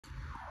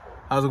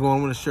How's it going?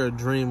 I want to share a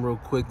dream real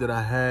quick that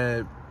I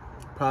had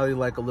probably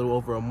like a little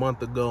over a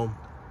month ago.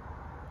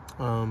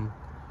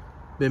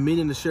 Been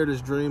meaning to share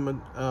this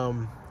dream.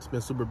 It's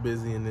been super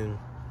busy, and then,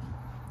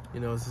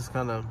 it's just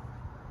kind of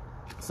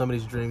some of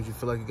these dreams you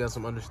feel like you got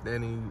some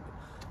understanding,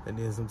 and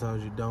then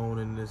sometimes you don't,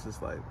 and it's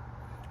just like.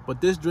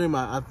 But this dream,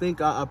 I think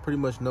I pretty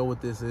much know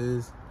what this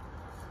is.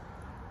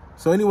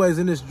 So anyways,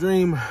 in this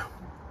dream,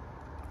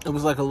 it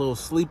was like a little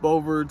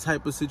sleepover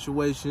type of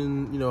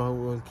situation,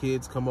 when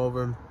kids come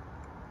over,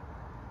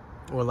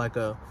 or like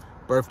a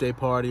birthday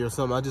party or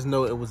something. I just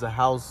know it was a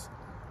house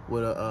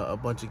with a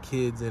bunch of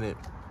kids in it,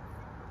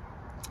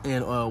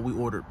 and we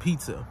ordered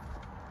pizza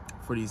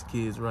for these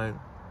kids, right?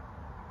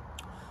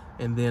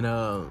 And then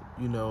in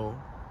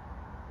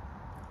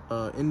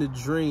the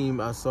dream,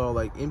 I saw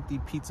like empty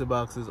pizza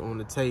boxes on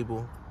the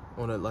table,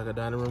 on like a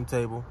dining room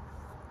table.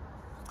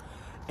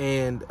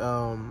 And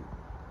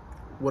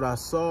what I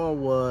saw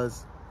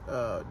was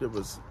there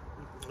was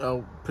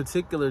a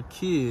particular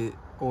kid,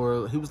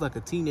 or he was like a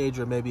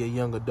teenager, maybe a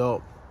young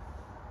adult,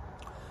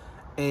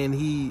 and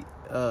he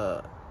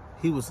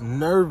was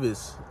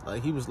nervous.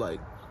 Like he was like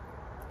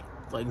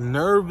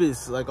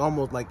nervous, like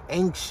almost like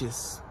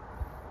anxious,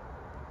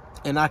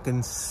 and I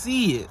can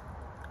see it,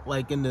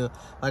 like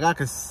I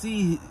could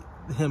see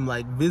him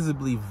like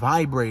visibly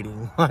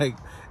vibrating. Like,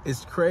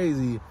 it's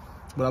crazy,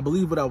 but I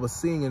believe what I was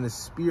seeing in the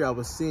spirit, I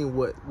was seeing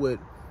what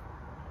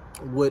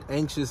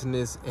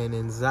anxiousness and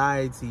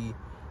anxiety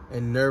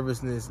and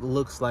nervousness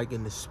looks like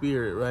in the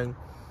spirit, right?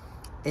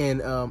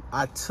 And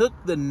I took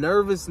the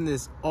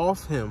nervousness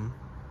off him.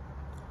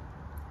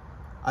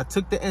 I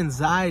took the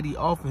anxiety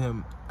off of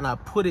him, and I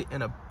put it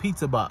in a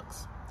pizza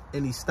box,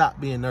 and he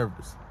stopped being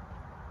nervous.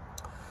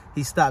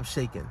 He stopped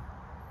shaking.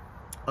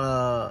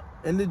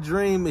 In the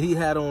dream, he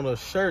had on a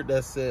shirt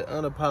that said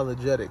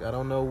unapologetic. I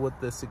don't know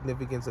what the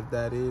significance of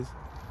that is,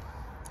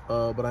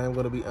 but I am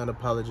going to be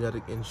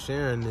unapologetic in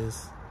sharing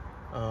this.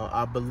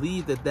 I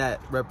believe that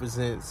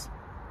represents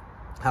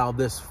how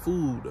this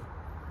food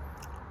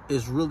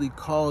is really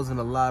causing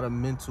a lot of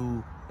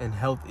mental and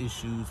health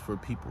issues for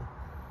people.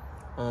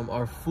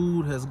 Our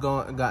food has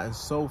gotten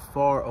so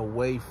far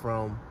away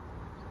from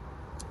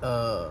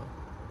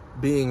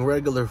being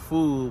regular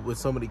food with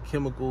so many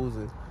chemicals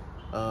and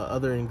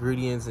other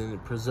ingredients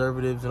and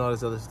preservatives and all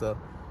this other stuff.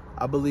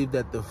 I believe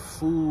that the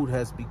food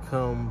has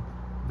become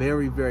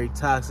very, very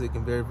toxic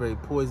and very, very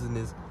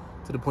poisonous,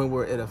 to the point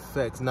where it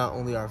affects not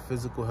only our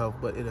physical health,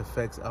 but it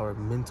affects our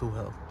mental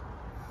health.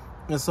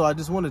 And so I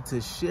just wanted to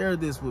share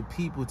this with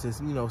people to,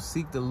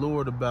 seek the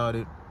Lord about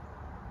it,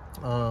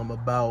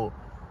 the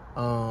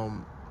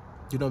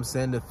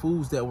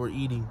foods that we're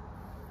eating,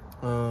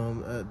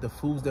 the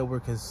foods that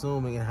we're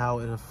consuming, and how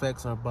it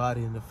affects our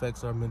body and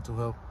affects our mental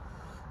health.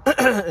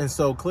 And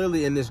so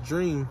clearly in this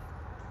dream,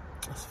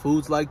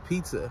 foods like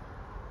pizza,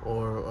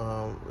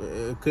 or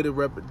it could have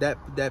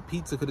that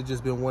pizza could have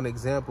just been one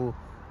example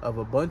of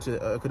a bunch of,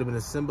 it could have been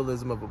a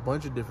symbolism of a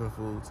bunch of different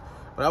foods.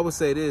 But I would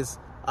say this: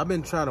 I've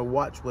been trying to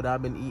watch what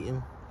I've been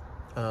eating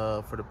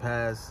for the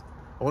past.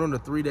 I went on a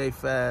 3-day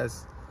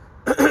fast,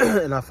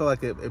 and I felt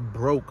like it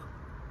broke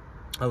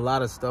a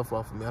lot of stuff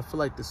off of me. I feel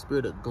like the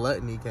spirit of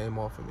gluttony came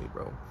off of me,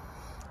 bro.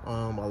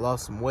 I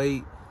lost some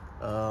weight,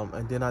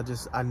 and then I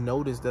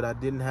noticed that I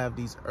didn't have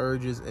these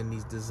urges and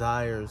these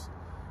desires,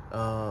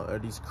 or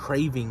these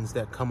cravings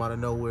that come out of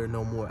nowhere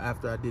no more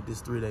after I did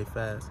this 3-day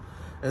fast.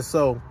 And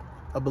so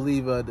I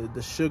believe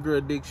the sugar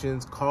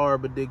addictions,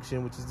 carb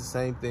addiction, which is the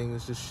same thing,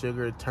 it's just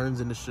sugar. It turns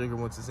into sugar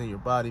once it's in your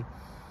body.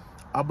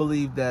 I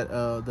believe that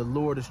the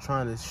Lord is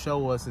trying to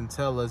show us and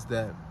tell us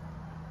that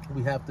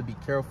we have to be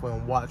careful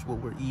and watch what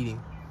we're eating,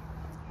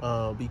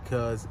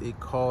 because it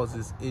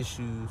causes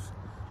issues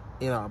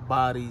in our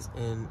bodies,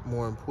 and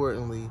more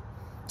importantly,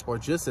 or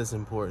just as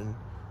important,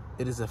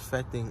 it is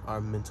affecting our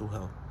mental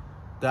health.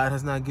 God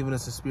has not given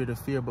us a spirit of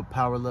fear, but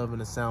power, love,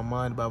 and a sound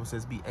mind. The Bible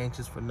says, be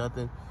anxious for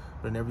nothing,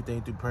 but in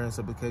everything through prayer and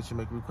supplication,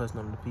 make requests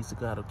known, and the peace of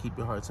God will keep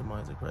your hearts and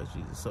minds in Christ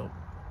Jesus. So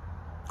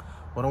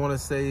what I want to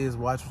say is,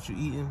 watch what you're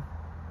eating,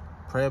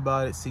 pray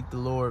about it, seek the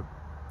Lord,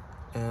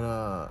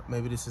 and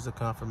maybe this is a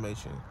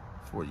confirmation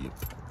for you.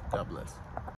 God bless.